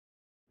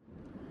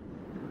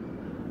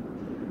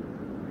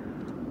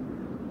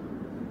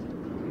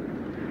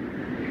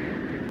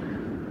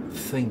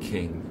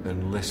thinking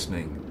and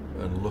listening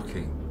and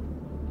looking.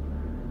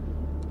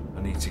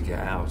 I need to get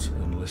out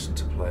and listen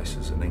to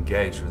places and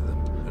engage with them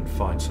and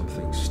find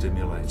something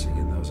stimulating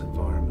in those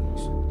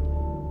environments.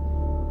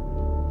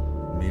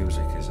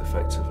 Music is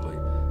effectively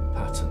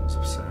patterns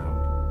of sound.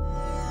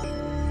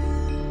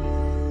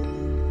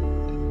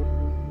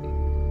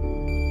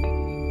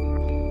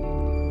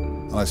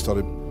 And I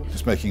started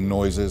just making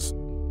noises.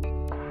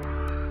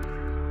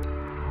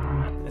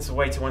 It's a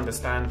way to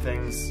understand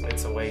things,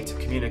 it's a way to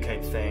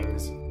communicate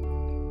things.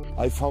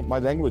 I found my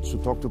language to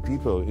talk to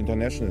people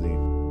internationally.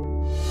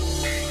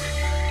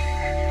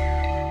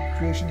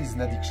 Creation is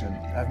an addiction.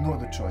 I have no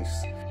other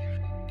choice.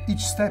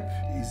 Each step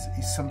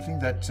is something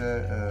that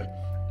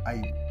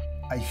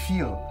I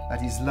feel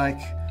that is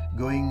like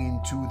going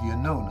into the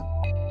unknown.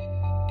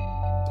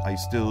 I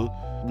still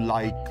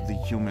like the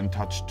human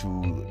touch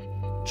to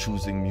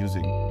choosing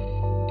music.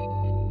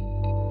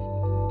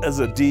 As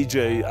a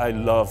DJ, I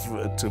love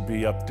to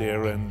be up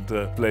there and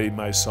play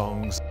my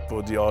songs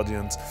for the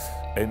audience.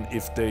 And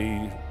if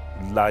they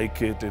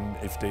like it and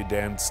if they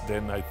dance,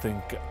 then I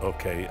think,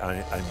 okay,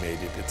 I made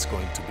it, it's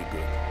going to be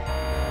good.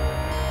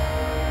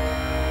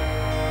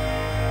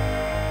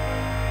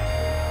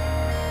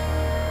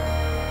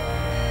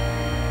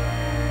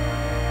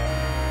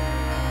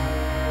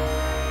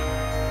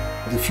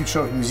 The future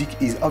of music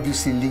is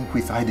obviously linked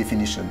with high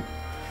definition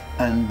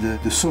and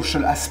the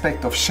social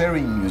aspect of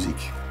sharing music.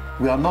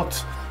 We are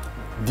not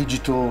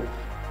digital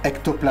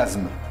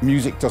ectoplasm.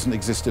 Music doesn't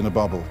exist in a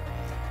bubble.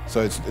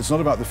 So it's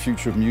not about the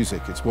future of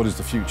music, it's what is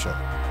the future.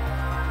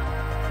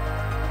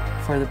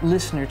 For the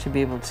listener to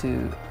be able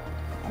to,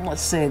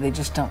 let's say they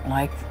just don't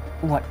like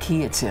what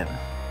key it's in,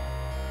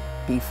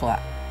 B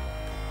flat.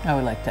 I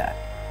would like that.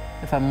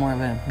 If I'm more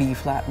of a B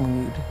flat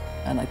mood,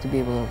 I'd like to be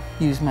able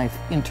to use my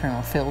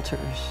internal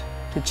filters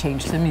to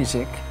change the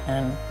music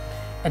and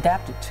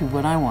adapt it to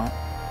what I want.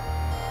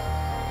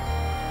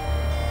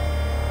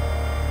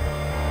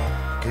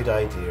 Good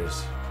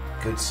ideas,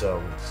 good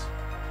songs,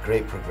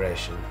 great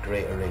progression,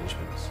 great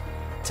arrangements.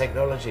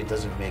 Technology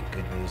doesn't make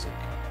good music.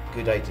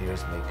 Good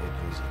ideas make good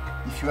music.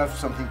 If you have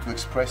something to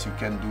express, you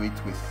can do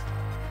it with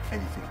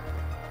anything.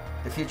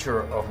 The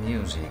future of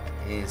music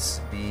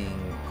is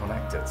being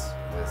connected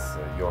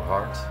with your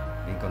heart,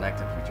 being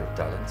connected with your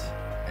talent,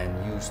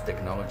 and use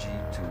technology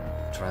to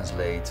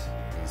translate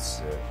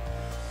this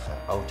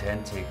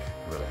authentic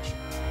relation.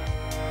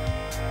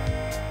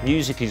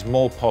 Music is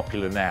more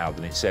popular now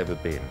than it's ever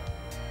been.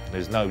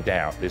 There's no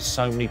doubt. There's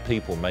so many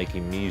people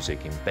making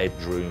music in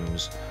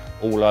bedrooms,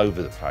 all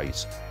over the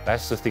place.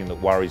 That's the thing that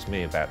worries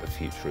me about the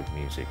future of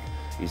music,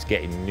 is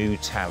getting new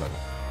talent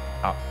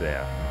up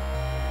there.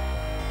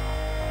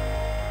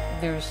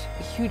 There's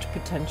a huge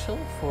potential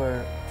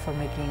for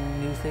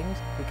making new things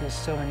because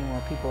so many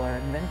more people are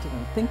inventing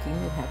and thinking.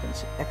 It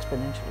happens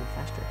exponentially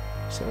faster.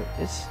 So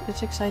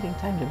it's exciting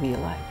time to be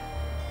alive.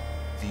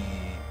 The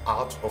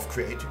art of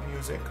creating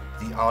music,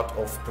 the art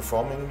of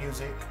performing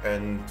music,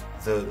 and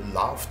the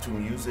love to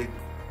music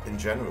in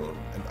general.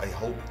 And I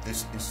hope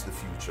this is the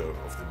future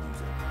of the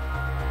music.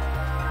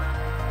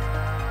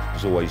 I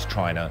was always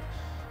trying to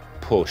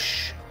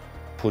push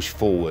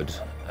forward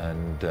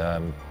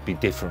and be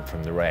different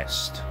from the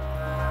rest.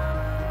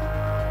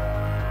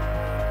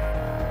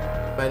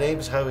 My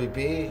name's Howie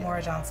B.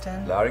 Maura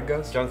Johnston.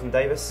 Laryngus. Jonathan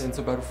Davis.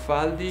 Enzo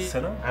Barufaldi.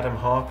 Senna. Adam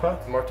Harper.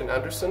 Martin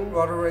Anderson.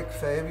 Roderick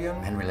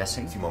Fabian. Henry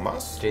Lessing. Timo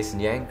Maas. Jason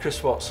Yang.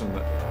 Chris Watson.